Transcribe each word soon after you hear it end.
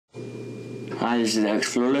Hi, this is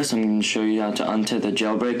Flawless. I'm going to show you how to untether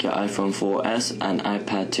jailbreak your iPhone 4S and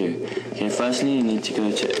iPad2. Okay, firstly you need to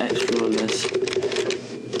go to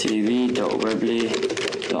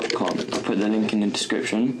xflawlesstv.weebly.com. I'll put the link in the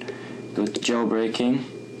description. Go to jailbreaking,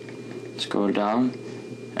 scroll down,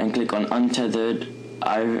 and click on Untethered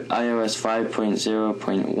iOS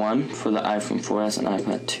 5.0.1 for the iPhone 4S and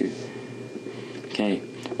iPad2. Okay,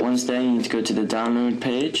 once there you need to go to the download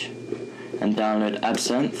page and download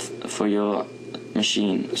ABSINThe for your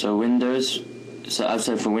machine. So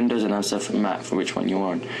ABSINThe for Windows and ABSINThe for Mac, for which one you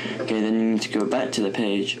want. Okay, then you need to go back to the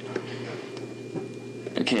page.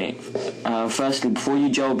 Okay, firstly, before you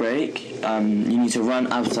jailbreak, you need to run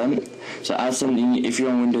ABSINThe. So ABSINThe, if you're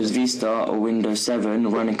on Windows Vista or Windows 7,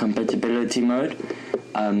 run in compatibility mode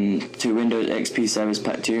to Windows XP Service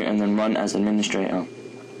Pack 2 and then run as administrator.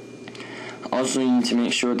 Also, you need to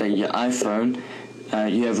make sure that your iPhone,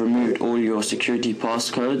 you have removed all your security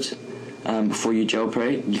passcodes before you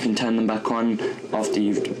jailbreak. You can turn them back on after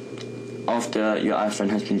your iPhone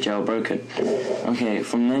has been jailbroken. Okay,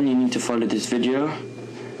 from then you need to follow this video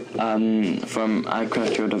from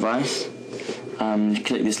iCraft Your Device.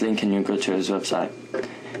 Click this link and you'll go to his website.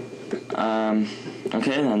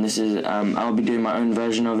 Okay, then this is I'll be doing my own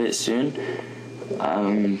version of it soon.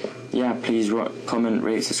 Yeah, please comment,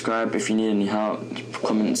 rate, subscribe. If you need any help,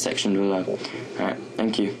 comment section below. Alright,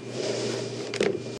 thank you.